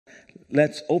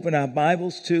Let's open our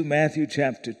Bibles to Matthew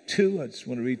chapter 2. I just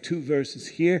want to read 2 verses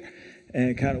here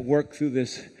and kind of work through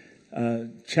this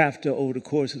chapter over the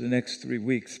course of the next 3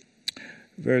 weeks.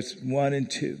 Verse 1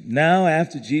 and 2. Now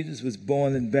after Jesus was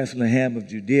born in Bethlehem of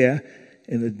Judea,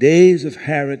 in the days of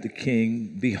Herod the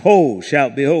king, behold,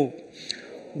 shout, behold,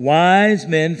 wise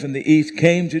men from the east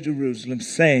came to Jerusalem,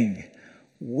 saying,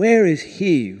 where is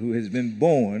he who has been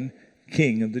born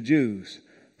King of the Jews?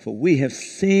 For we have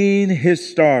seen his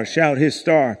star, shout his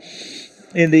star,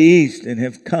 in the east and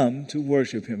have come to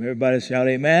worship him. Everybody shout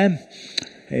amen.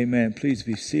 Amen. Please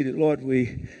be seated. Lord,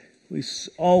 we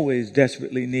always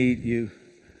desperately need you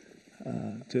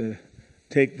to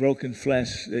take broken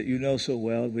flesh that you know so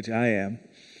well, which I am,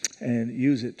 and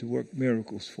use it to work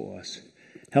miracles for us.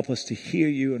 Help us to hear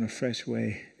you in a fresh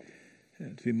way,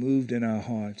 and to be moved in our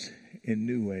hearts in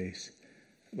new ways,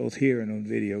 both here and on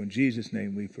video. In Jesus'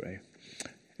 name we pray.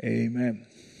 Amen.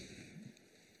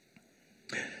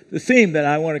 The theme that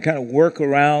I want to kind of work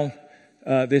around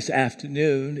this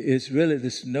afternoon is really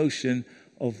this notion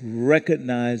of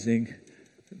recognizing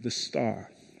the star.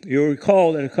 You'll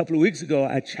recall that a couple of weeks ago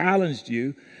I challenged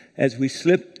you as we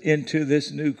slipped into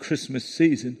this new Christmas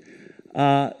season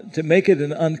to make it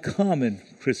an uncommon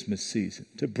Christmas season,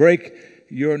 to break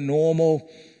your normal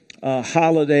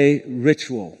holiday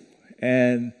ritual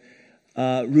and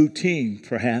routine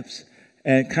perhaps,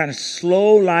 and kind of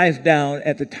slow life down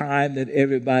at the time that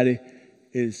everybody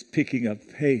is picking up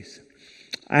pace.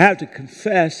 I have to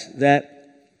confess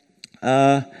that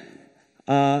as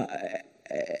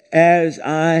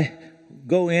I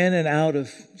go in and out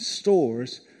of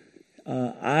stores,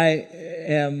 I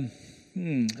am,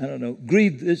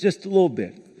 grieved just a little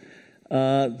bit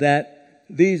that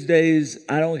these days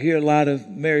I don't hear a lot of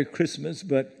Merry Christmas,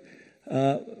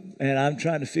 and I'm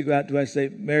trying to figure out, do I say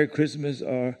Merry Christmas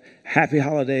or Happy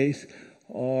Holidays?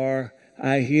 Or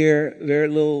I hear very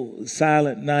little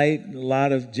Silent Night, a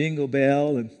lot of Jingle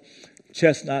Bell and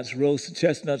chestnuts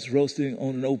roasting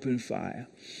on an open fire.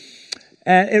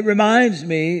 And it reminds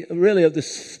me really of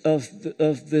this.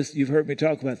 You've heard me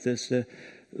talk about this.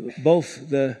 Both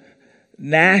the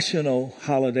national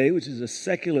holiday, which is a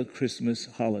secular Christmas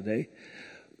holiday,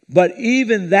 but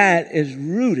even that is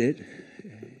rooted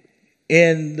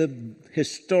in the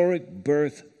historic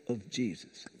birth of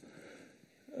Jesus.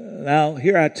 Now,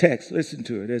 here our text. Listen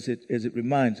to it as it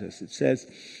reminds us. It says,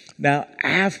 now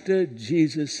after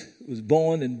Jesus was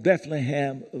born in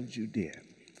Bethlehem of Judea,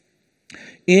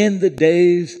 in the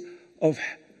days of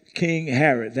King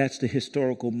Herod. That's the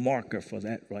historical marker for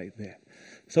that right there.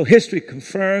 So history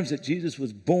confirms that Jesus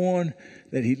was born,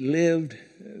 that he lived,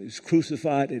 that he was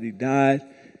crucified, that he died.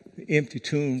 The empty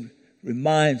tomb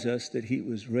reminds us that he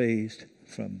was raised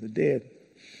from the dead.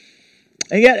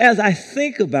 And yet, as I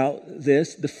think about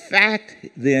this, the fact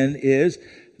then is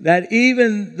that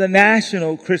even the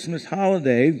national Christmas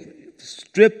holiday,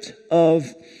 stripped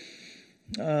of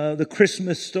the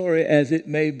Christmas story as it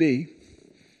may be,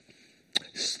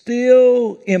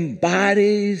 still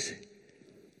embodies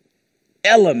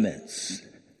elements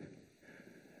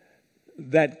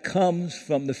that comes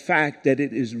from the fact that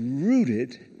it is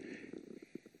rooted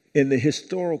in the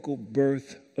historical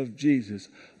birth of Jesus,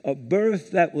 a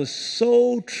birth that was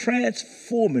so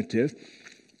transformative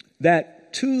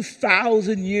that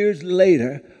 2,000 years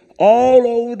later, all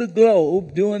over the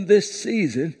globe during this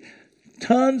season,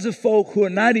 tons of folk who are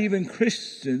not even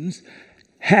Christians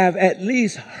have at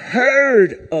least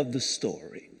heard of the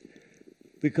story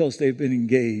because they've been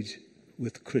engaged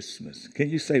with Christmas. Can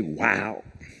you say, wow?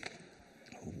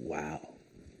 Wow.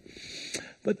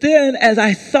 But then as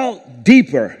I thought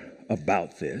deeper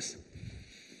about this,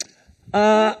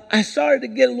 I started to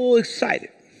get a little excited.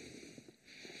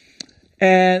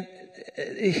 And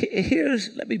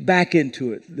let me back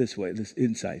into it this way, this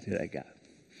insight that I got.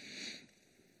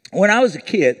 When I was a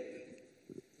kid,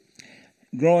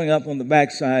 growing up on the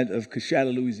backside of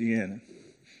Coachella, Louisiana,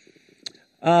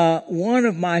 one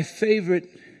of my favorite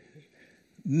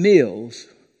meals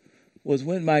was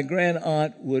when my grand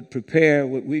aunt would prepare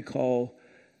what we call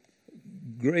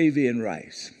gravy and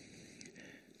rice.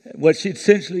 What she'd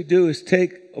essentially do is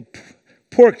take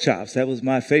pork chops. That was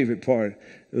my favorite part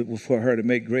for her to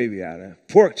make gravy out of.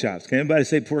 Pork chops. Can anybody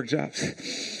say pork chops?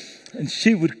 And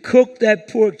she would cook that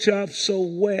pork chop so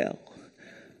well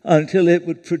until it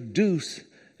would produce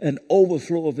an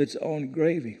overflow of its own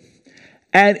gravy.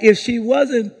 And if she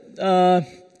wasn't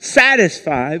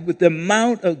satisfied with the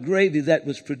amount of gravy that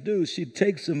was produced, she'd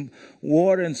take some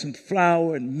water and some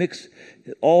flour and mix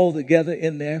it all together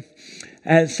in there.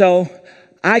 And so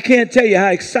I can't tell you how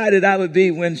excited I would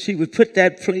be when she would put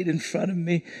that plate in front of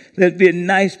me. There'd be a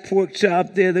nice pork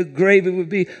chop there. The gravy would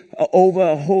be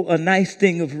over a nice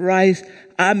thing of rice.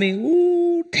 I mean,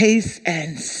 ooh, taste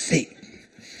and see.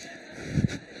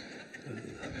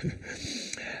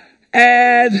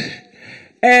 And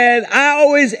I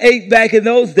always ate back in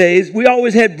those days. We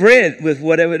always had bread with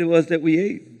whatever it was that we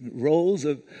ate. Rolls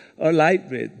or light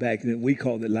bread back then. We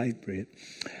called it light bread.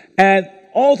 And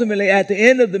ultimately, at the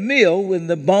end of the meal, when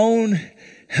the bone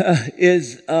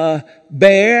is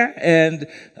bare and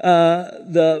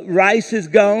the rice is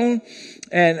gone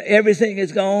and everything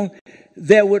is gone,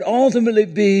 there would ultimately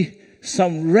be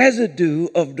some residue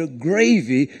of the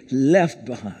gravy left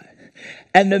behind.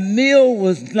 And the meal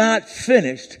was not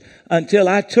finished until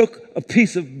I took a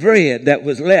piece of bread that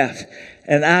was left.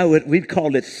 And we'd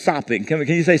call it sopping. Can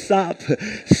you say sop?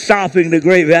 Sopping the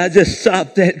gravy. I just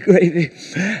sopped that gravy.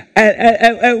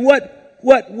 And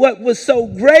what was so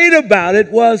great about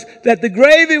it was that the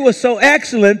gravy was so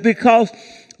excellent because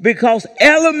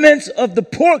elements of the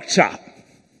pork chop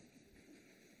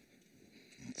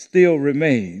still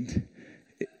remained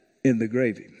in the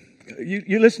gravy.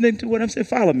 You listening to what I'm saying?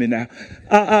 Follow me now.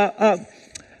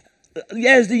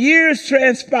 As the years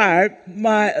transpired,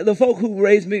 the folk who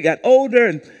raised me got older,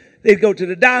 and they'd go to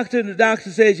the doctor, and the doctor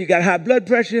says, you got high blood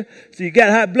pressure. So you got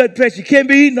high blood pressure. You can't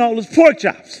be eating all those pork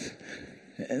chops.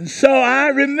 And so I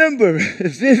remember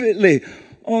vividly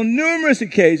on numerous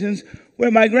occasions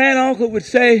where my granduncle would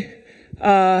say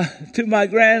to my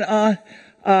grandaunt,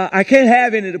 I can't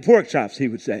have any of the pork chops, he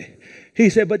would say. He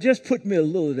said, but just put me a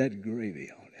little of that gravy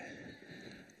on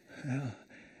it.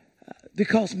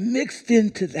 Because mixed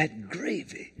into that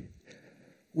gravy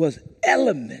was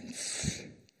elements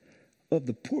of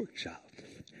the pork chop.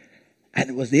 And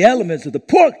it was the elements of the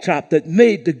pork chop that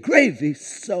made the gravy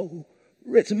so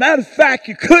rich. As a matter of fact,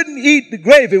 you couldn't eat the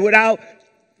gravy without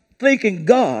thanking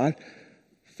God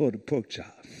for the pork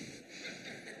chop.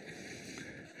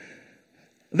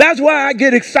 That's why I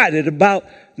get excited about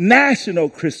National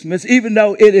Christmas, even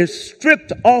though it is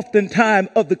stripped oftentimes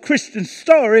of the Christian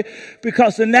story,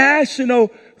 because the national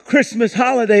Christmas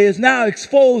holiday is now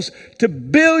exposed to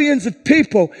billions of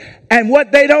people, and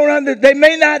what they they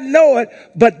may not know it,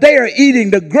 but they are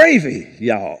eating the gravy,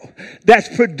 y'all,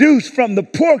 that's produced from the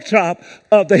pork chop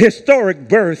of the historic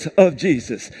birth of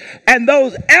Jesus. And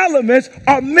those elements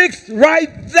are mixed right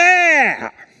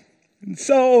there. And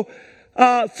so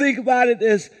think about it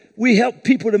as we help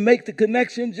people to make the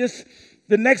connection. Just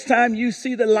the next time you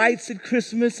see the lights at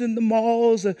Christmas in the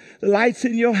malls, or the lights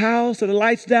in your house, or the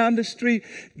lights down the street,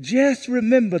 just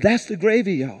remember that's the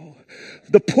gravy, y'all.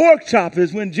 The pork chop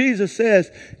is when Jesus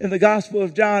says in the Gospel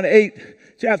of John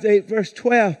 8, chapter 8, verse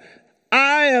 12,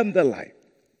 I am the light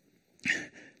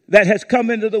that has come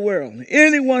into the world.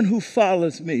 Anyone who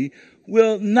follows me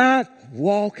will not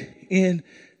walk in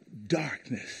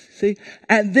darkness. See?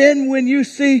 And then when you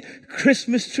see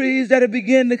Christmas trees that are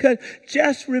beginning to cut,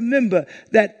 just remember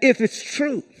that if it's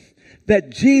true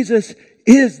that Jesus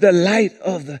is the light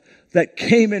that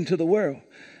came into the world,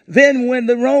 then when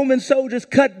the Roman soldiers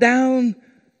cut down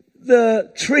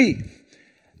the tree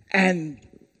and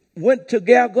went to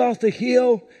Golgotha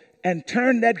Hill and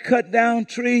turned that cut down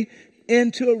tree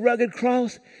into a rugged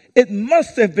cross, it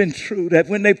must have been true that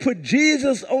when they put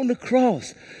Jesus on the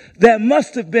cross, there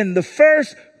must have been the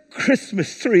first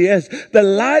Christmas tree as the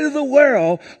light of the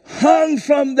world hung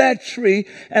from that tree.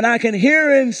 And I can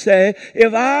hear him say,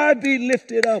 if I be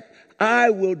lifted up,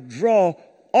 I will draw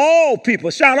all people.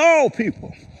 Shout all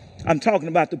people. I'm talking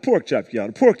about the pork chop, y'all.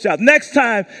 The pork chop. Next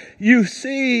time you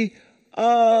see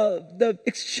the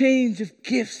exchange of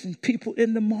gifts and people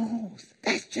in the malls,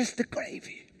 that's just the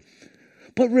gravy.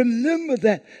 But remember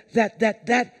that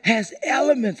has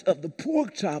elements of the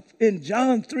pork chop in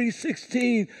John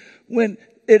 3:16 when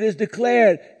it is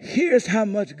declared, here's how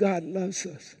much God loves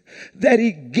us, that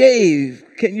he gave.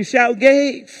 Can you shout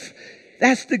gave?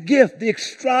 That's the gift, the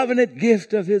extravagant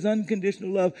gift of his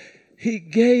unconditional love. He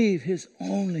gave his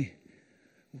only,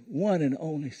 one and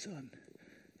only son,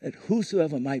 that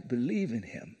whosoever might believe in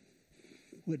him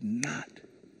would not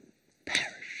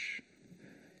perish.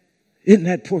 Isn't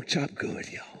that pork chop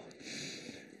good, y'all?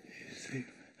 See?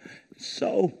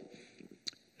 So,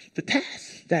 the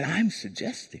task that I'm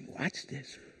suggesting, watch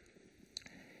this,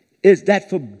 is that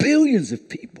for billions of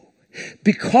people,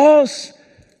 because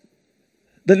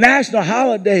the national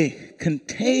holiday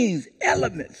contains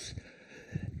elements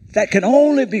that can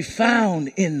only be found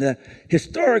in the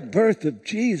historic birth of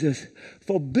Jesus,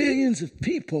 for billions of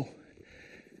people,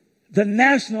 the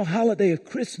national holiday of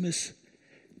Christmas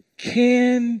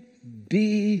can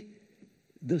be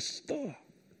the star,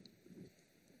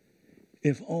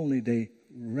 if only they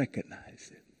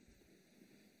recognize it.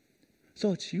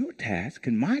 So it's your task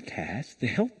and my task to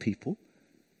help people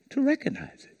to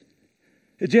recognize it.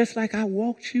 It's just like I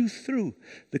walked you through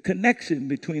the connection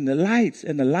between the lights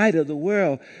and the light of the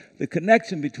world, the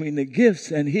connection between the gifts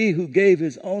and he who gave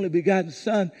his only begotten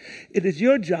son. It is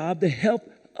your job to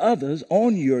help others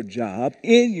on your job,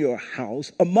 in your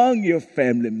house, among your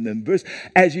family members.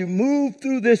 As you move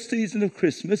through this season of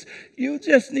Christmas, you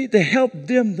just need to help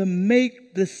them to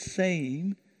make the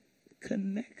same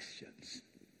connections.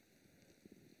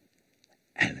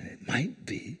 And it might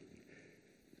be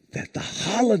that the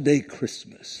holiday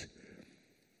Christmas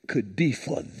could be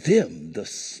for them the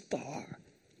star,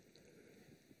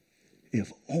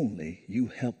 if only you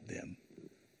help them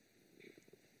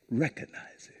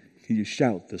recognize it. Can you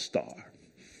shout the star?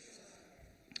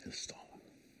 The star.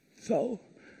 So,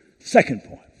 second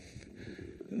point.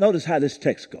 Notice how this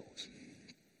text goes.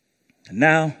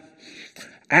 Now,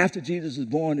 after Jesus was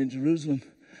born in Jerusalem,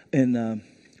 in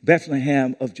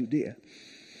Bethlehem of Judea,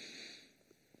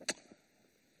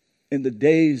 in the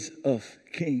days of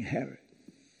King Herod,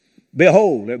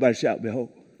 behold, everybody shout, behold,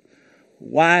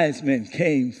 wise men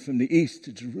came from the east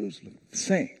to Jerusalem,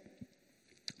 saying,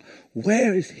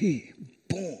 where is he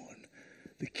born,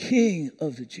 the King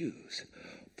of the Jews?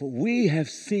 For we have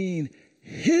seen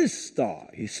his star.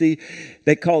 You see,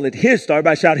 they call it his star.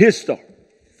 Everybody shout, his star.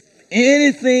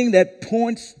 Anything that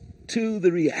points to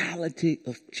the reality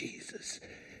of Jesus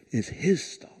is his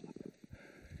star.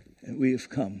 And we have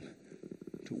come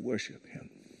to worship him.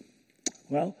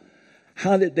 Well,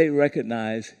 how did they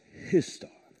recognize his star?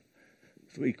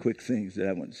 Three quick things that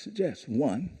I want to suggest.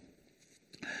 One,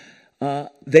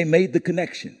 they made the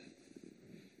connection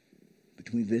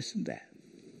between this and that.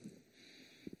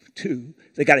 Two,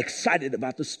 they got excited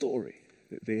about the story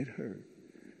that they had heard.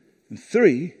 And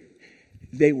three,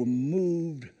 they were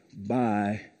moved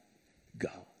by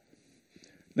God.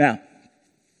 Now,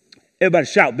 everybody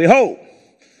shout, behold.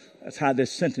 That's how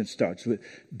this sentence starts with,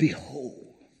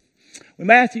 behold. When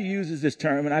Matthew uses this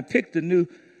term, and I picked the New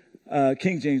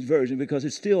King James Version because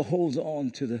it still holds on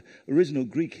to the original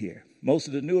Greek here. Most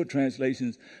of the newer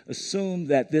translations assume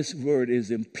that this word is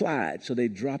implied, so they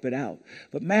drop it out.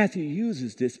 But Matthew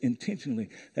uses this intentionally,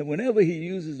 that whenever he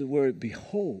uses the word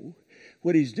behold,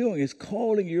 what he's doing is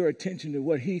calling your attention to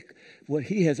what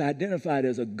he has identified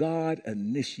as a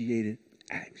God-initiated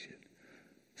action.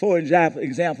 For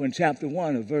example, in chapter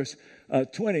 1 of verse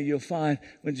 20, you'll find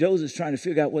when Joseph's trying to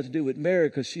figure out what to do with Mary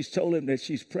because she's told him that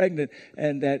she's pregnant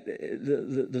and that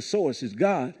the source is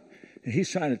God, and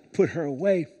he's trying to put her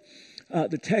away.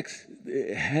 The text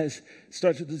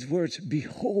starts with these words,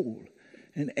 behold,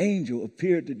 an angel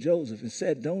appeared to Joseph and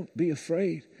said, don't be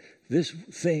afraid. This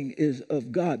thing is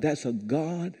of God. That's a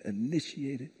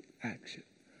God-initiated action.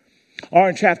 Or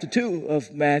in chapter 2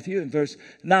 of Matthew, in verse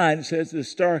 9, it says the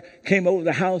star came over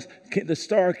the house. The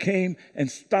star came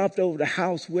and stopped over the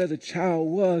house where the child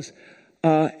was.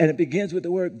 And it begins with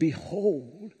the word,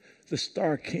 behold, the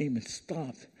star came and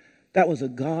stopped. That was a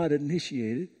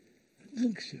God-initiated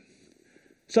action.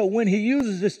 So when he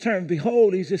uses this term,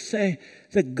 behold, he's just saying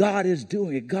that God is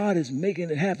doing it. God is making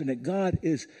it happen, that God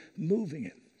is moving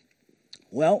it.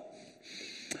 Well,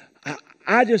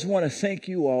 I just want to thank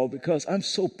you all because I'm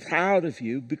so proud of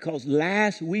you because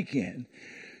last weekend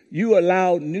you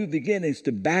allowed New Beginnings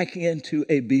to back into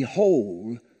a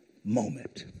behold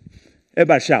moment.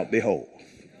 Everybody shout, behold.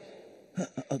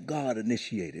 A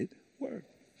God-initiated word.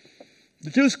 The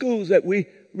two schools that we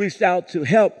reached out to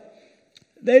help,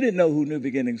 they didn't know who New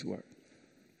Beginnings were.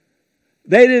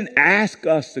 They didn't ask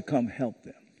us to come help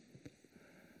them.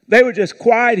 They were just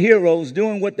quiet heroes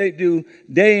doing what they do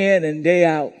day in and day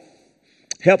out,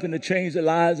 helping to change the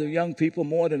lives of young people,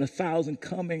 more than 1,000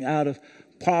 coming out of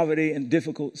poverty and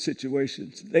difficult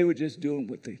situations. They were just doing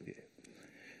what they did.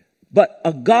 But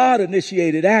a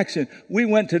God-initiated action, we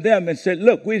went to them and said,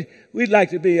 look, we'd like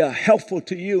to be helpful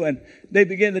to you. And they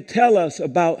began to tell us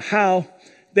about how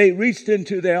they reached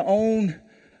into their own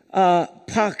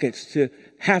pockets to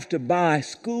have to buy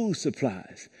school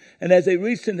supplies. And as they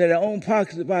reached into their own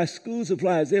pockets to buy school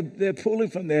supplies, they're pulling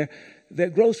from their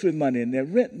grocery money and their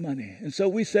rent money. And so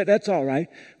we said, that's all right.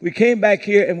 We came back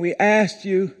here and we asked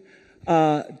you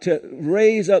to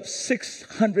raise up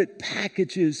 600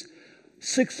 packages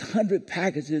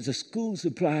of school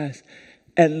supplies.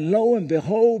 And lo and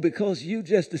behold, because you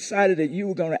just decided that you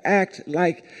were going to act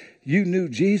like you knew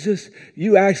Jesus,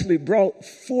 you actually brought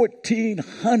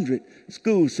 1,400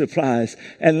 school supplies.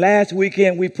 And last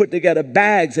weekend, we put together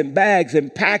bags and bags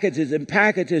and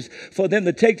packages for them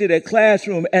to take to their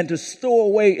classroom and to store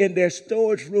away in their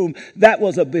storage room. That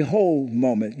was a behold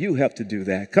moment. You have to do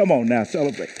that. Come on now,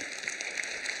 celebrate.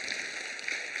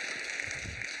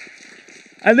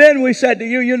 And then we said to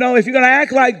you, you know, if you're going to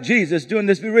act like Jesus during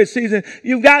this Be Rich season,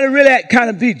 you've got to really kind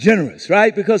of be generous,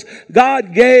 right? Because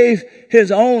God gave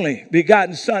his only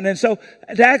begotten son. And so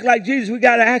to act like Jesus, we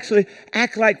got to actually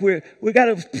act like we got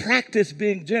to practice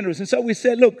being generous. And so we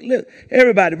said, look,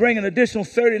 everybody bring an additional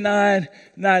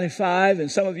 $39.95.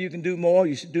 And some of you can do more.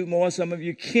 You should do more. Some of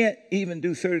you can't even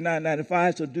do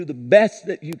 $39.95. So do the best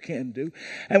that you can do.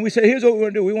 And we said, here's what we're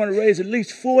going to do. We want to raise at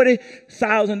least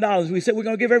 $40,000. We said we're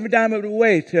going to give every dime of the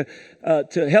way to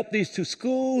help these two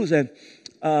schools and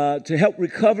to help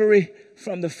recovery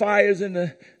from the fires in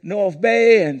the North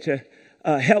Bay, and to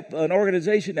help an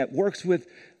organization that works with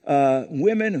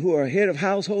women who are head of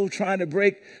household, trying to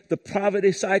break the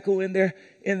poverty cycle in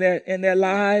their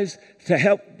lives, to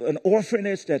help an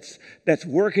orphanage that's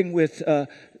working with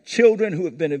children who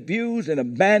have been abused and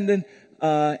abandoned,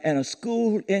 and a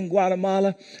school in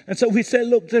Guatemala. And so we said,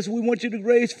 look, we want you to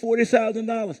raise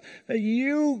 $40,000.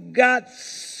 You got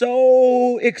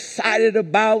so excited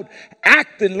about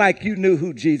acting like you knew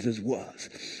who Jesus was,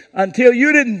 until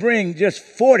you didn't bring just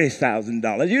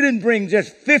 $40,000. You didn't bring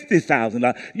just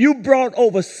 $50,000. You brought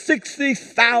over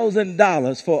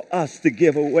 $60,000 for us to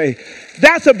give away.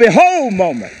 That's a behold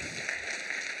moment.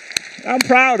 I'm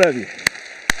proud of you.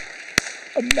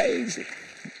 Amazing.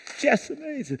 Just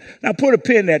amazing. Now put a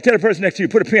pin there. Tell the person next to you,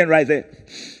 put a pin right there.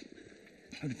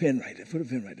 Put a pin right there. Put a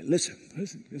pin right there. Listen.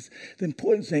 The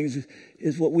important thing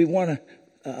is what we want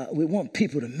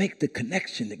people to make the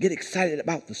connection, to get excited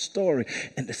about the story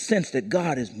and the sense that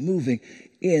God is moving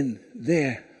in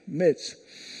their midst.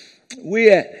 We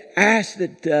had asked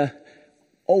that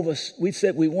we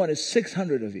said we wanted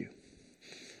 600 of you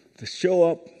to show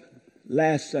up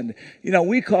last Sunday. You know,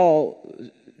 we call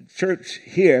church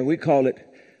here, we call it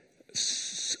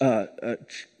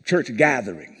church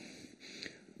gathering.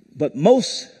 But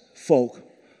most folk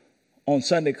on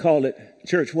Sunday call it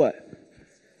church what?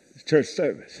 Church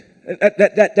service.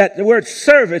 That the word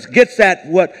service gets at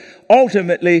what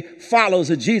ultimately followers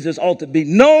of Jesus ought to be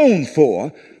known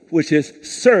for, which is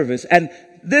service. And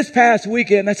this past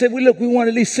weekend, I said, we want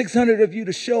at least 600 of you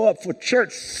to show up for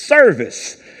church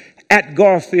service at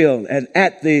Garfield and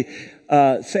at the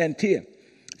Santee.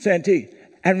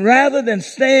 And rather than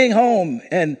staying home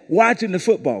and watching the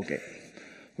football game,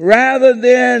 rather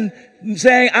than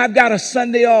saying, I've got a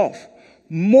Sunday off,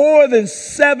 more than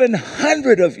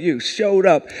 700 of you showed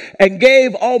up and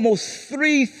gave almost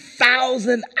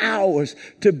 3,000 hours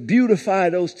to beautify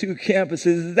those two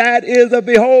campuses. That is a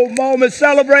behold moment.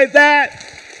 Celebrate that.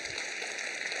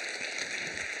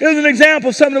 Here's an example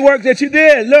of some of the work that you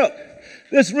did. Look,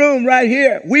 this room right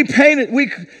here, we painted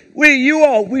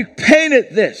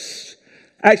this.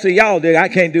 Actually, y'all did. I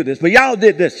can't do this, but y'all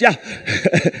did this. Y'all.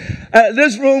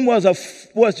 This room was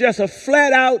just a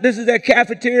flat out. This is their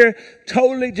cafeteria,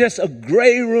 totally just a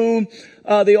gray room.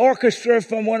 The orchestra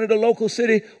from one of the local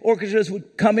city orchestras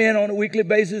would come in on a weekly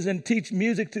basis and teach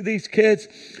music to these kids.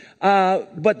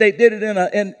 But they did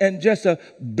it in just a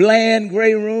bland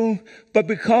gray room. But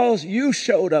because you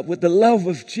showed up with the love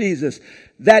of Jesus,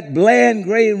 that bland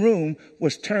gray room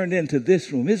was turned into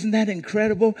this room. Isn't that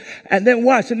incredible? And then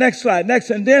watch the next slide.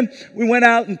 And then we went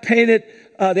out and painted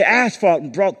the asphalt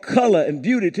and brought color and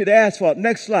beauty to the asphalt.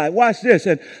 Next slide. Watch this.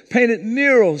 And painted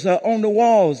murals on the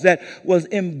walls that was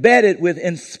embedded with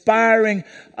inspiring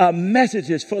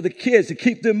messages for the kids to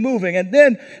keep them moving. And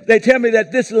then they tell me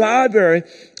that this library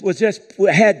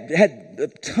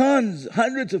had tons,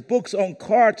 hundreds of books on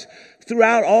carts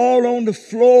throughout, all on the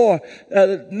floor. They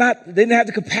didn't have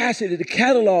the capacity to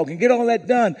catalog and get all that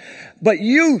done. But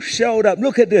you showed up.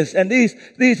 Look at this. And these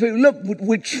people, look,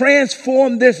 we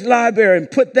transformed this library and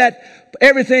put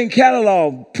everything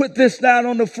cataloged, put this down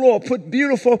on the floor, put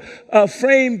beautiful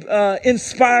framed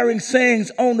inspiring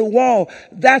sayings on the wall.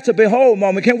 That's a behold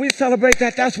moment. Can we celebrate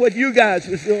that? That's what you guys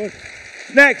was doing.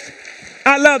 Next.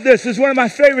 I love this. It's one of my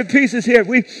favorite pieces here.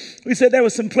 We said there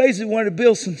were some places we wanted to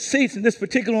build some seats, and this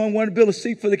particular one wanted to build a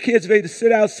seat for the kids ready to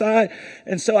sit outside.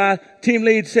 And so our team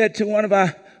lead said to one of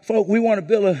our folk, we want to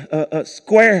build a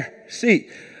square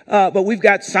seat. But we've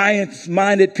got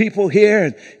science-minded people here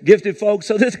and gifted folks.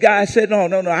 So this guy said, no,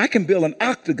 I can build an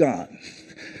octagon.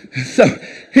 So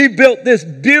he built this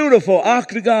beautiful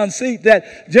octagon seat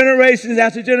that generations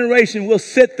after generation will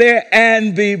sit there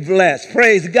and be blessed.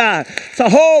 Praise God. It's a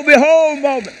whole behold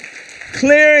moment.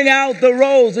 Clearing out the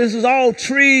roads. This is all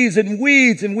trees and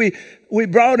weeds, and we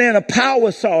brought in a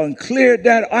power saw and cleared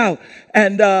that out.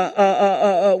 And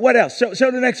what else?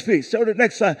 Show the next piece. Show the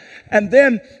next slide. And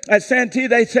then at Santee,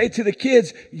 they say to the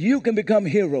kids, you can become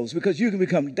heroes because you can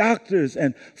become doctors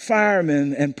and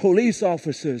firemen and police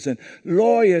officers and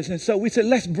lawyers. And so we said,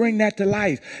 let's bring that to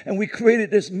life. And we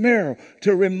created this mural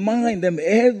to remind them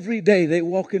every day they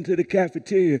walk into the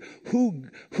cafeteria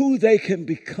who they can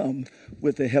become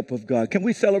with the help of God. Can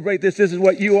we celebrate this? This is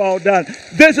what you all done.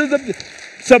 This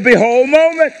is a behold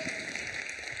moment.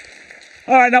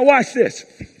 All right, now watch this.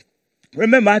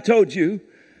 Remember, I told you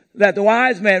that the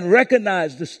wise man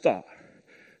recognized the star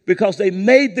because they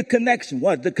made the connection.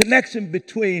 What? The connection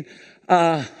between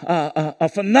a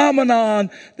phenomenon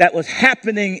that was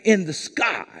happening in the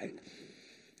sky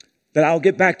that I'll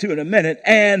get back to in a minute,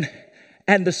 and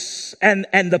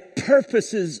the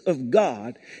purposes of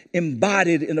God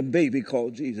embodied in a baby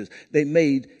called Jesus. They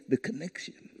made the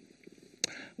connection.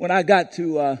 When I got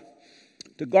to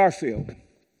Garfield,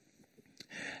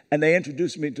 and they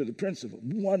introduced me to the principal,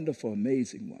 wonderful,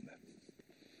 amazing woman.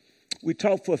 We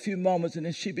talked for a few moments, and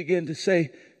then she began to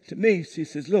say to me, she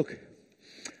says, look,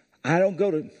 I don't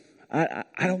go to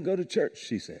church,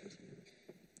 she says.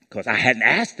 Because I hadn't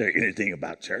asked her anything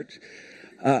about church.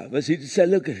 But she just said,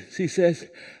 look, she says,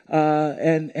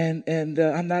 and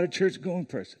I'm not a church-going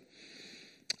person.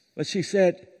 But she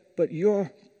said, but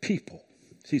your people,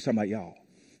 she's talking about y'all,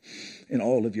 in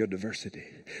all of your diversity,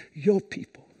 your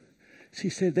people, she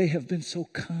said, they have been so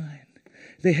kind.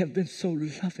 They have been so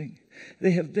loving.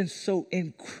 They have been so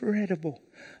incredible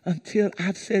until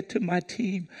I've said to my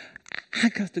team, I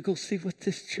got to go see what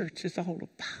this church is all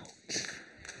about.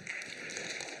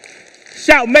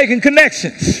 Shout, making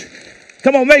connections.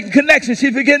 Come on, making connections.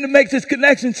 She began to make this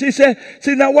connection. She said,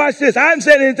 see, now watch this. I haven't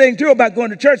said anything to her about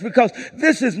going to church because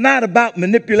this is not about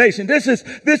manipulation. This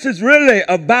is really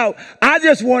about, I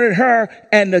just wanted her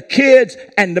and the kids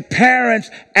and the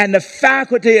parents and the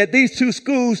faculty at these two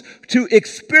schools to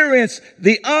experience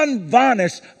the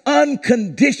unvarnished,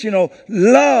 unconditional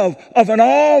love of an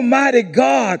almighty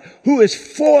God who is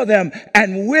for them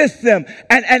and with them,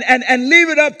 and leave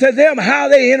it up to them how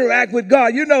they interact with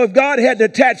God. You know, if God had to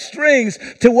attach strings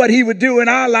to what he would do in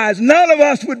our lives, none of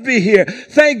us would be here.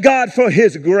 Thank God for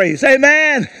his grace.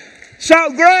 Amen.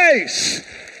 Shout grace.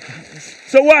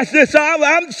 So watch this. So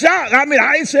I'm shocked. I mean,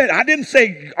 I didn't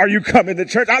say, are you coming to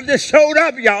church? I just showed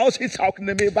up, y'all. She's talking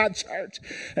to me about church.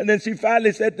 And then she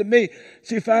finally said to me,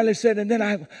 and then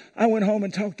I went home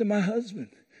and talked to my husband.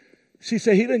 She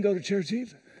said, he didn't go to church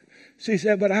either. She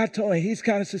said, but I told him he's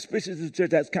kind of suspicious of the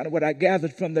church. That's kind of what I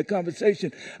gathered from the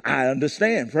conversation. I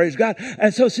understand. Praise God.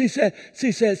 And so she said,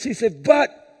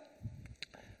 but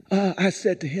I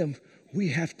said to him, we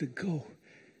have to go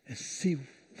and see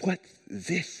what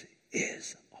this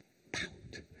is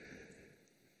about.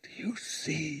 Do you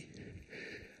see?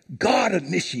 God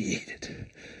initiated.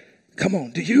 Come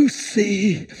on, do you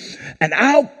see an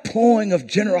outpouring of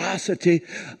generosity,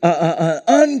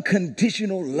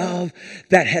 unconditional love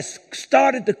that has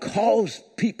started to cause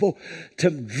people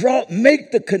to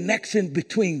make the connection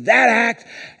between that act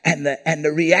and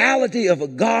the reality of a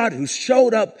God who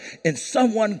showed up in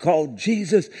someone called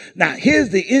Jesus? Now, here's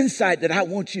the insight that I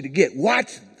want you to get.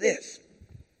 Watch this.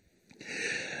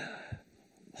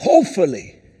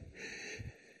 Hopefully,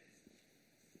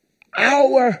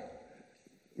 our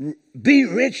Be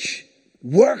Rich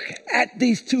work at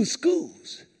these two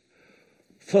schools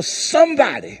for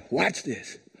somebody, watch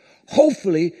this,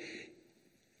 hopefully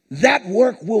that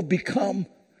work will become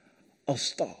a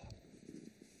star.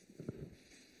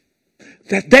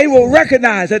 That they will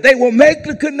recognize, that they will make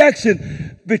the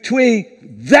connection between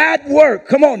that work,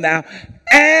 come on now,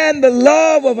 and the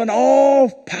love of an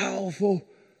all-powerful,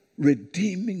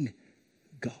 redeeming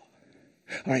God.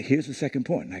 All right, here's the second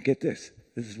point. Now get this.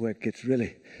 This is where it get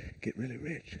really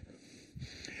rich.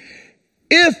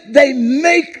 If they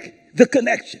make the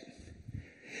connection,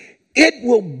 it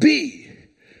will be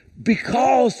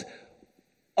because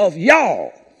of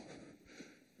y'all,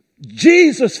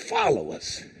 Jesus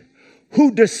followers,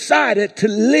 who decided to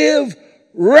live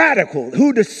radical,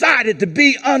 who decided to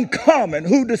be uncommon,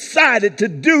 who decided to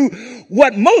do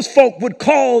what most folk would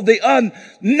call the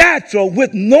unnatural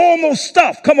with normal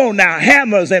stuff. Come on now,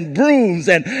 hammers and brooms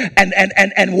and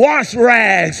wash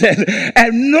rags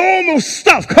and normal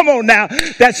stuff. Come on now,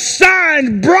 that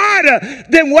shine brighter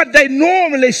than what they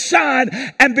normally shine.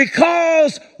 And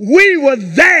because we were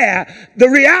there, the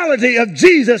reality of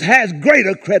Jesus has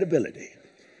greater credibility.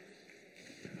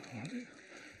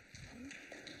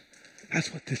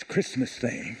 That's what this Christmas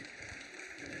thing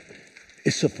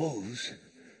is supposed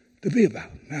to be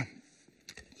about. Now,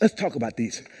 let's talk about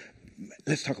these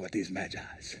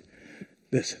magi's,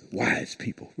 this wise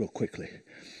people real quickly.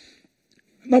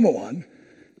 Number one,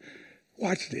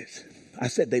 watch this. I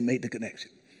said they made the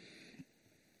connection.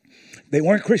 They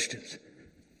weren't Christians.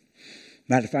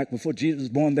 Matter of fact, before Jesus was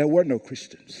born, there were no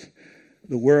Christians.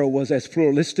 The world was as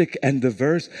pluralistic and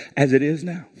diverse as it is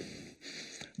now.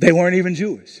 They weren't even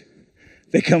Jewish.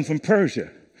 They come from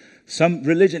Persia, some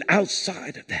religion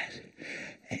outside of that.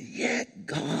 And yet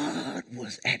God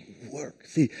was at work.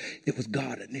 See, it was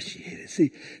God initiated.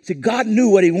 See, God knew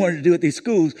what he wanted to do at these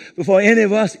schools before any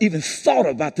of us even thought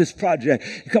about this project.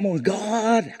 Come on,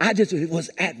 God, it was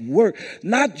at work,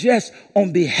 not just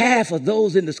on behalf of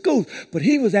those in the schools, but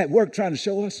he was at work trying to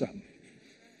show us something.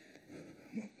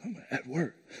 At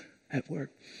work.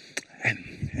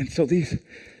 And so these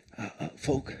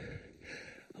folk,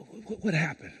 what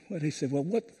happened? Well, they said, well,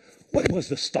 what was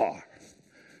the star?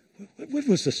 What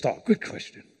was the star? Good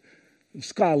question.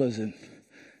 Scholars and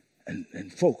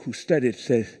folk who studied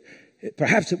said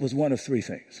perhaps it was one of three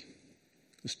things.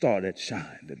 The star that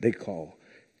shined, that they call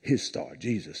his star,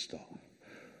 Jesus' star.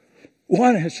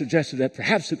 One has suggested that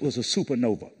perhaps it was a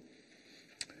supernova.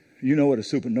 You know what a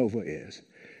supernova is.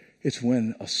 It's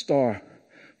when a star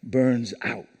burns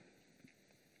out.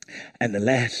 And the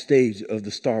last stage of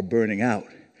the star burning out,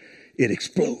 it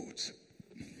explodes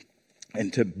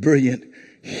into brilliant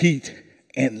heat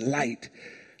and light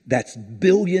that's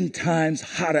billion times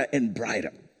hotter and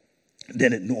brighter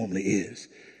than it normally is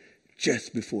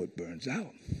just before it burns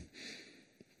out.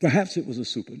 Perhaps it was a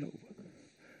supernova.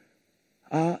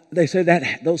 They say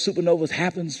that those supernovas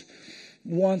happens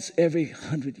once every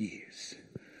 100 years.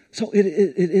 So it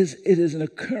is an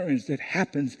occurrence that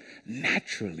happens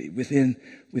naturally within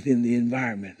the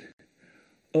environment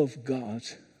of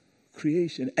God's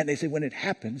creation. And they say when it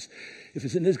happens, if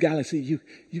it's in this galaxy,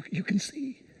 you can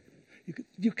see.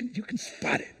 You can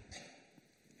spot it.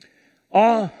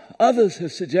 Others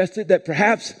have suggested that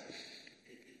perhaps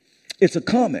it's a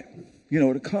comet. You know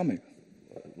what a comet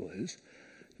was?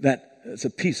 That it's a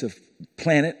piece of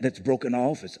planet that's broken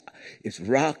off. It's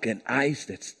rock and ice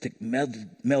that's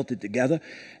melted together.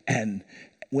 And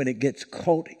when it gets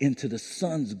caught into the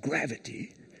sun's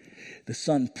gravity, the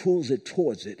sun pulls it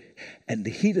towards it, and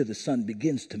the heat of the sun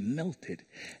begins to melt it.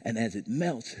 And as it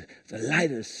melts, the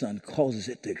light of the sun causes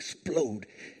it to explode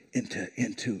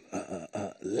into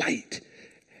light.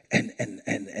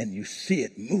 And you see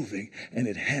it moving, and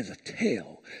it has a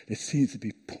tail that seems to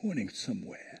be pointing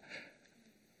somewhere.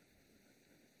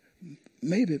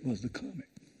 Maybe it was the comet.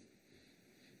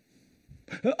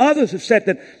 Others have said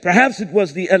that perhaps it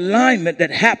was the alignment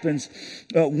that happens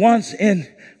once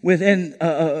within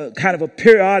kind of a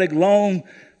periodic long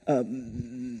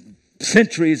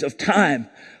centuries of time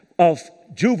of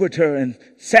Jupiter and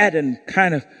Saturn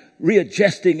kind of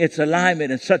readjusting its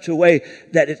alignment in such a way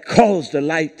that it caused the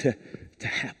light to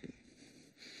happen.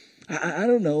 I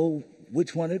don't know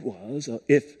which one it was or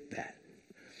if that.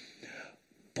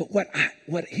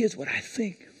 But here's what I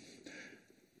think.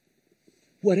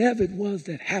 Whatever it was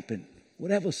that happened,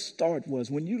 whatever star it was,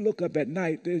 when you look up at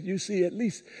night, you see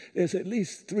there's at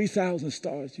least 3,000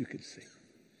 stars you can see.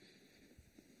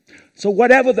 So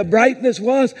whatever the brightness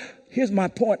was, here's my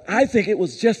point. I think it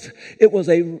was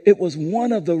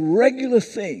one of the regular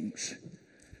things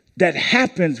that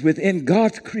happens within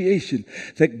God's creation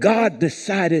that God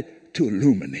decided to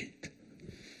illuminate.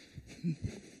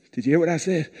 Did you hear what I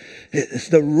said? It's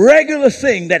the regular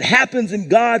thing that happens in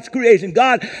God's creation.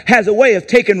 God has a way of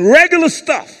taking regular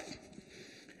stuff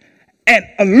and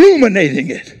illuminating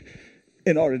it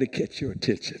in order to catch your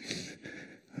attention.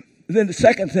 And then the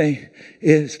second thing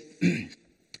is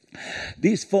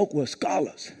these folk were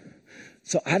scholars.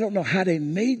 So I don't know how they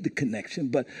made the connection,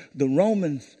 but the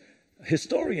Roman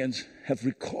historians have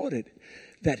recorded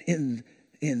that in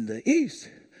the East,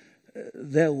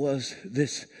 there was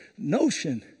this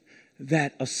notion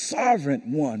that a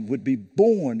sovereign one would be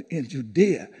born in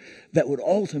Judea that would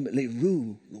ultimately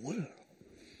rule the world.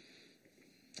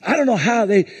 I don't know how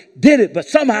they did it, but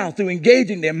somehow through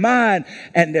engaging their mind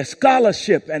and their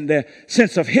scholarship and their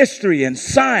sense of history and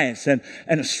science and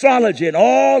astrology and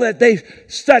all that they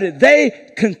studied,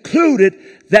 they concluded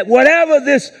that whatever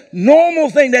this normal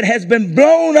thing that has been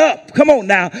blown up, come on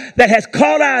now, that has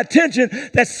caught our attention,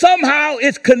 that somehow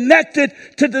it's connected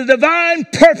to the divine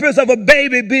purpose of a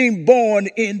baby being born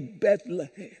in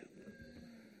Bethlehem.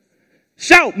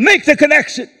 Shout, make the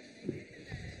connection.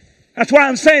 That's why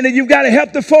I'm saying that you've got to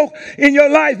help the folk in your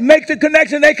life make the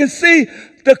connection. They can see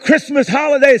the Christmas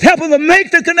holidays. Help them to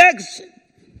make the connection.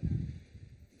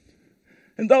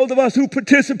 And those of us who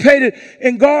participated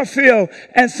in Garfield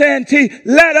and Santee,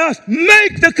 let us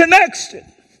make the connection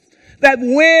that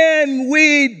when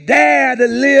we dare to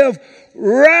live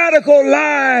radical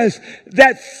lives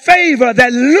that favor,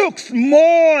 that looks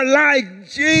more like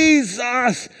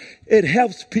Jesus. It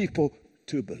helps people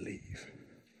to believe.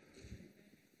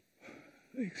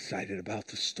 They're excited about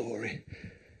the story.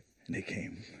 And they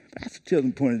came. Pastor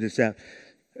Tilden pointed this out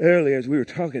earlier as we were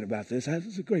talking about this. That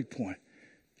was a great point.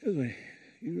 You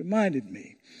reminded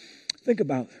me. Think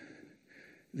about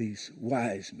these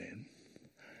wise men.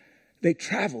 They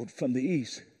traveled from the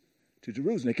east to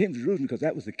Jerusalem. They came to Jerusalem because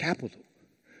that was the capital.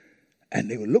 And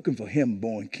they were looking for him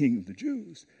born King of the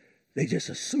Jews. They just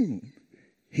assumed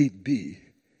he'd be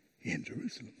in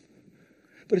Jerusalem.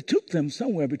 But it took them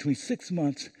somewhere between 6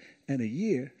 months and a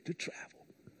year to travel.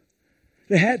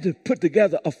 They had to put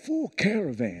together a full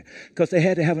caravan because they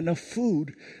had to have enough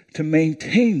food to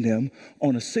maintain them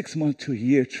on a 6-month to a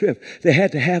year trip. They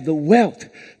had to have the wealth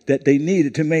that they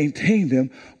needed to maintain them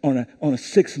on a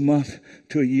 6-month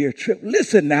to a year trip.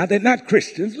 Listen now, they're not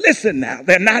Christians. Listen now,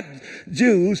 they're not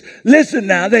Jews. Listen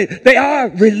now, they are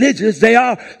religious. They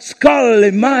are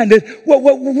scholarly minded. What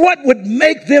would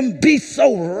make them be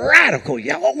so radical,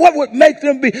 y'all? What would make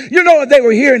them be? You know, if they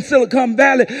were here in Silicon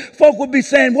Valley, folk would be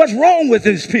saying, what's wrong with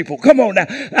these people? Come on now.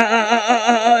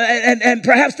 And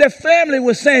perhaps their family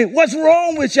was saying, what's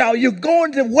wrong with y'all? You're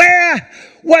going to where?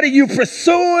 What are you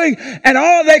pursuing? And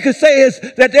all they could say is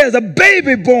that there's a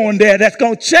baby born there that's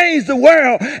going to change the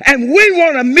world, and we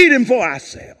want to meet him for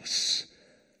ourselves.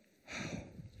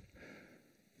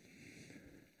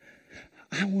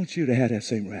 I want you to have that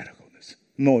same radicalness.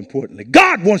 More importantly,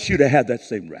 God wants you to have that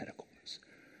same radicalness.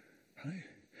 Right?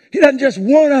 He doesn't just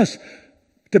want us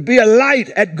to be a light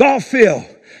at Garfield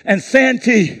and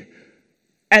Santee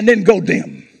and then go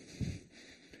dim.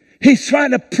 He's trying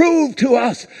to prove to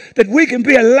us that we can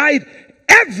be a light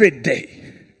every day.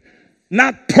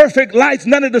 Not perfect lights.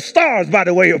 None of the stars, by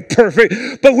the way, are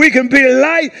perfect. But we can be a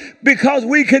light because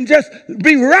we can just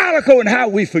be radical in how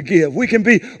we forgive. We can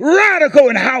be radical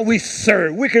in how we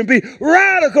serve. We can be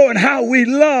radical in how we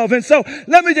love. And so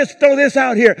let me just throw this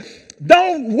out here.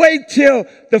 Don't wait till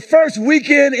the first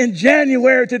weekend in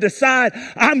January to decide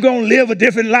I'm going to live a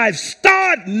different life.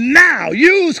 Start now.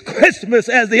 Use Christmas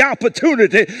as the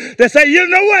opportunity to say, you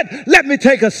know what? Let me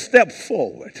take a step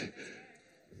forward.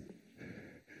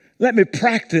 Let me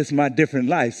practice my different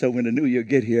life so when the new year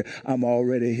get here, I'm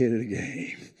already ahead of the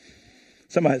game.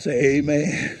 Somebody say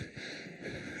amen.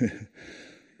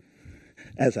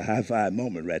 That's a high five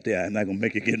moment right there. I'm not going to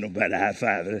make you get nobody a high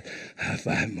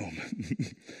five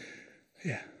moment.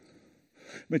 Yeah.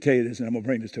 Let me tell you this, and I'm going to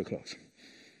bring this to a close.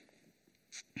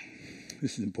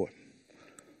 This is important.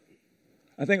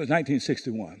 I think it was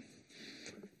 1961.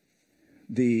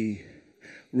 The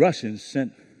Russians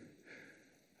sent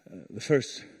the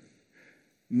first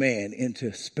man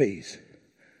into space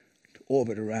to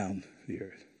orbit around the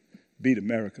Earth, beat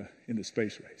America in the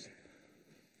space race.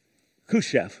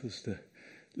 Khrushchev, who's the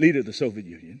leader of the Soviet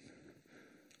Union,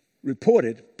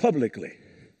 reported publicly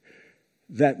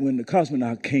that when the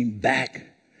cosmonaut came back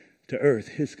to Earth,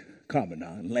 his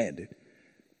cosmonaut landed,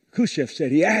 Khrushchev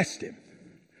said, he asked him,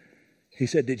 he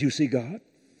said, did you see God?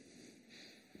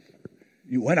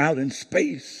 You went out in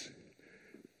space.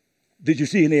 Did you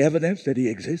see any evidence that he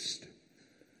exists?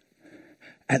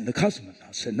 And the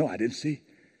cosmonaut said, no, I didn't see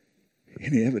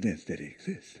any evidence that he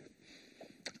exists.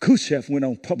 Khrushchev went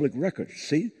on public record.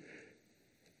 See,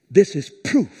 this is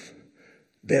proof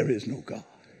there is no God.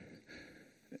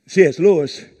 C.S.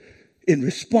 Lewis, in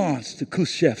response to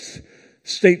Khrushchev's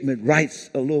statement, writes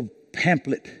a little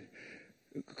pamphlet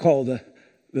called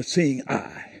The Seeing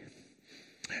Eye.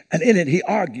 And in it, he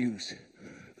argues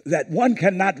that one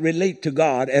cannot relate to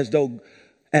God as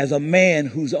a man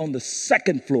who's on the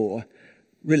second floor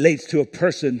relates to a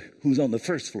person who's on the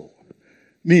first floor.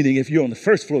 Meaning, if you're on the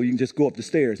first floor, you can just go up the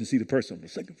stairs and see the person on the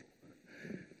second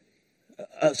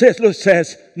floor. C.S. Lewis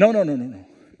says, no.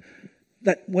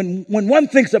 That when one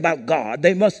thinks about God,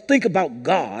 they must think about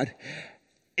God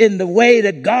in the way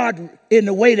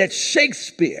that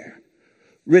Shakespeare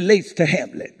relates to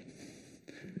Hamlet.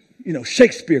 You know,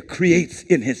 Shakespeare creates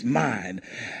in his mind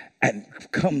and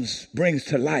brings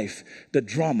to life the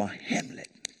drama Hamlet.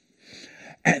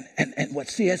 And what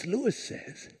C.S. Lewis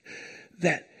says,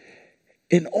 that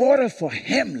in order for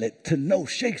Hamlet to know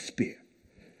Shakespeare,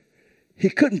 he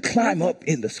couldn't climb up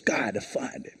in the sky to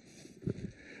find him.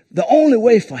 The only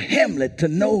way for Hamlet to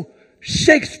know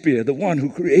Shakespeare, the one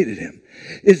who created him,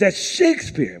 is that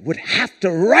Shakespeare would have to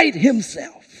write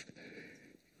himself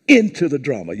into the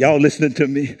drama. Y'all listening to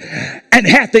me? And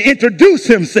have to introduce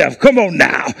himself. Come on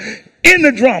now. in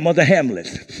the drama, the Hamlet.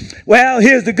 Well,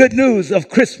 here's the good news of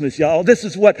Christmas, y'all. This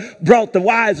is what brought the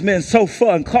wise men so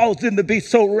far and caused them to be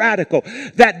so radical.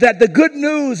 That the good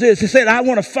news is, he said, I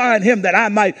want to find him that I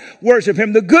might worship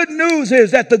him. The good news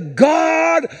is that the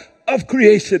God of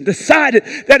creation decided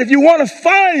that if you want to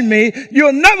find me,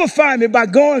 you'll never find me by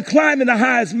going climbing the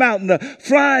highest mountain,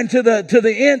 flying to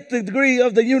the nth degree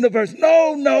of the universe.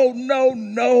 No.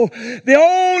 The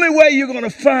only way you're going to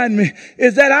find me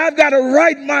is that I've got to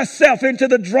write myself into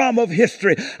the drama of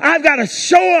history. I've got to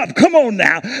show up. Come on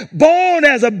now. Born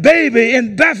as a baby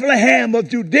in Bethlehem of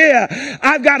Judea.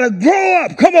 I've got to grow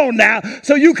up. Come on now.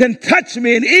 So you can touch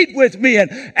me and eat with me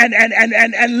and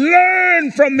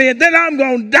learn from me. And then I'm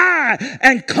going to die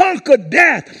and conquer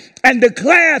death and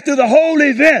declare through the whole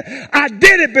event, I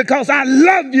did it because I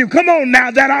love you. Come on now,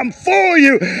 that I'm for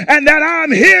you and that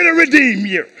I'm here to redeem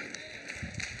you.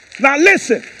 Now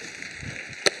listen,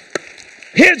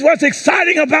 here's what's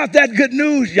exciting about that good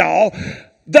news, y'all.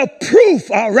 The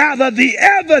proof, or rather the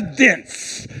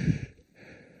evidence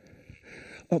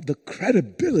of the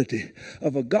credibility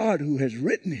of a God who has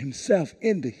written himself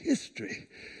into history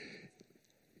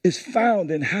is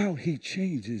found in how he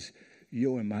changes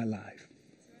your and my life.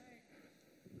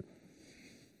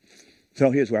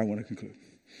 So here's where I want to conclude.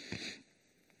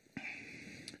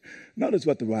 Notice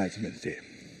what the wise men did.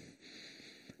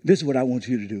 This is what I want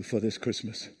you to do for this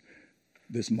Christmas,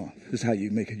 this month. This is how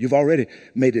you make it. You've already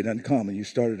made it uncommon. You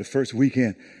started the first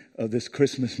weekend of this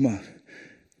Christmas month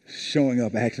showing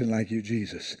up, acting like you,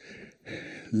 Jesus,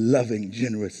 loving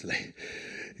generously,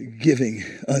 giving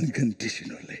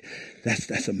unconditionally.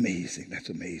 That's amazing. That's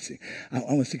amazing. I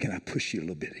want to see, can I push you a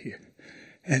little bit here?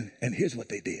 And here's what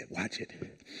they did. Watch it.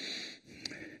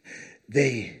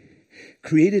 They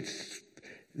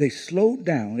slowed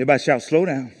down. Everybody shout, slow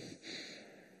down.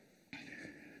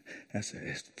 That's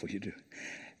what you do.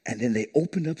 And then they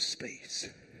opened up space.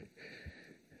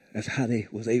 That's how they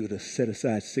was able to set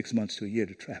aside 6 months to a year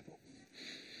to travel.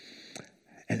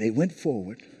 And they went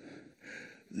forward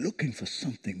looking for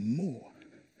something more.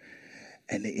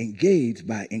 And they engaged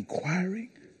by inquiring.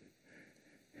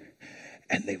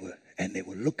 And they were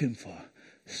looking for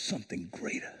something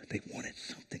greater. They wanted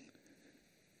something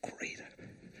greater.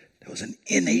 There was an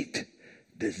innate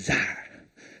desire.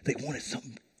 They wanted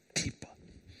something deeper.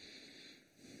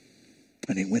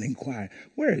 And they went inquiring,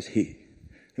 where is he?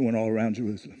 They went all around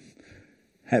Jerusalem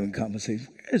having conversations.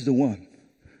 Where is the one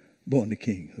born the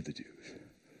King of the Jews?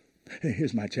 And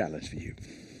here's my challenge for you.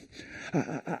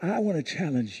 I want to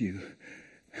challenge you.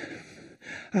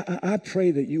 I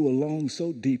pray that you will long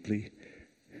so deeply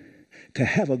to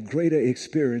have a greater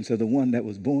experience of the one that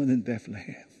was born in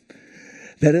Bethlehem,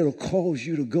 that it'll cause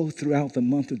you to go throughout the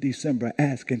month of December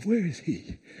asking, where is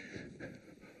he?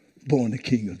 Born the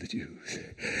King of the Jews.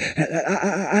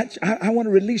 I want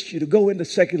to release you to go into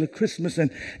secular Christmas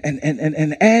and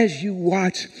as you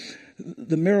watch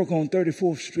the Miracle on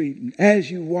 34th Street, and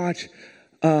as you watch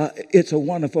It's a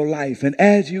Wonderful Life, and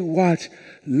as you watch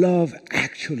Love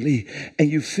Actually, and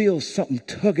you feel something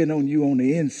tugging on you on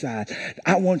the inside,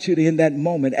 I want you to in that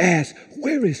moment ask,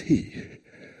 where is he?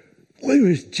 Where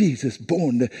is Jesus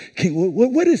born the King?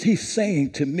 What is he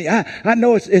saying to me? I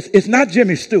know it's not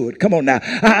Jimmy Stewart. Come on now.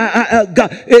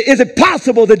 God, is it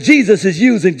possible that Jesus is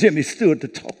using Jimmy Stewart to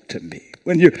talk to me?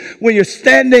 When you're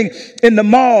standing in the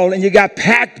mall and you got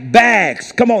packed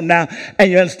bags, come on now,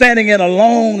 and you're standing in a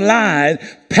long line,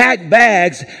 packed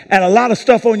bags and a lot of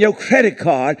stuff on your credit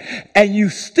card, and you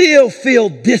still feel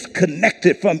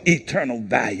disconnected from eternal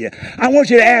value. I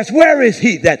want you to ask, where is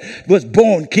he that was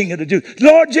born King of the Jews?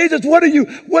 Lord Jesus, what are you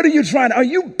trying? Are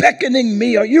you beckoning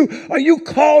me? Are you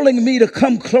calling me to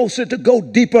come closer, to go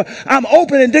deeper? I'm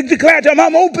opening, declare to him,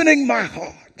 I'm opening my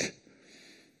heart.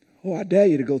 Oh, I dare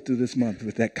you to go through this month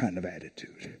with that kind of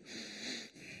attitude.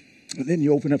 And then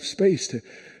you open up space to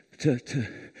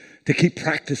keep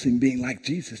practicing being like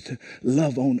Jesus, to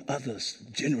love on others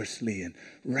generously and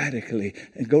radically.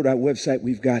 And go to our website.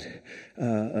 We've got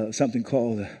something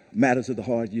called Matters of the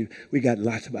Heart. We got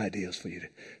lots of ideas for you to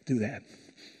do that.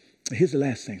 Here's the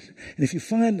last thing. And if you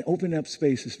find opening up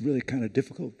space is really kind of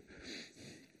difficult,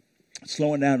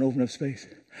 slowing down and opening up space,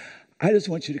 I just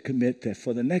want you to commit that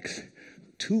for the next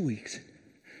 2 weeks,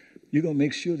 you're going to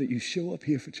make sure that you show up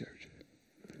here for church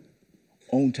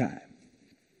on time.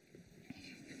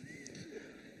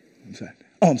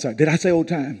 I'm sorry. Did I say on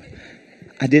time?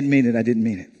 I didn't mean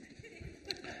it.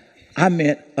 I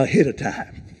meant ahead of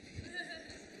time.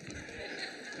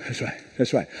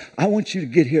 That's right. I want you to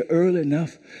get here early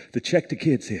enough to check the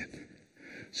kids in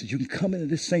so you can come into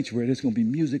this sanctuary. There's going to be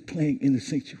music playing in the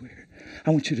sanctuary.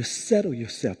 I want you to settle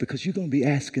yourself because you're going to be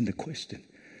asking the question,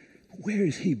 Where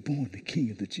is he born, the King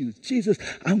of the Jews? Jesus,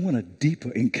 I want a deeper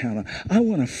encounter. I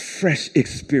want a fresh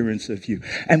experience of you.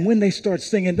 And when they start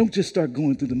singing, don't just start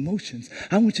going through the motions.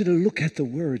 I want you to look at the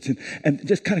words and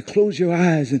just kind of close your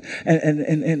eyes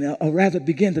or rather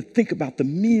begin to think about the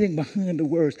meaning behind the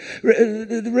words.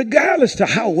 Regardless to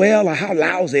how well or how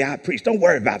lousy I preach, don't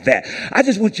worry about that. I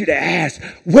just want you to ask,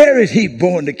 where is he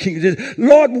born, the King of the Jews?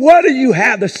 Lord, what do you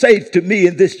have to say to me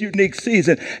in this unique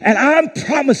season? And I'm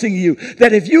promising you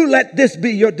that if you let this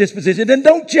be your disposition, then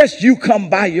don't just you come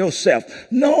by yourself.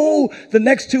 No, the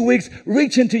next 2 weeks,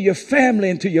 reach into your family,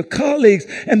 into your colleagues,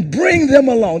 and bring them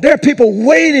along. There are people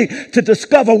waiting to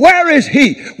discover, where is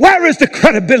he? Where is the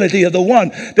credibility of the one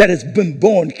that has been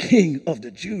born King of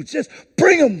the Jews? Just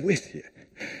bring them with you.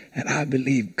 And I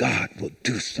believe God will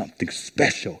do something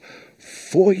special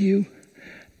for you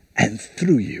and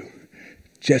through you,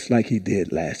 just like he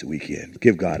did last weekend.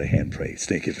 Give God a hand praise.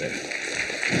 Thank you,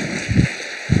 brother.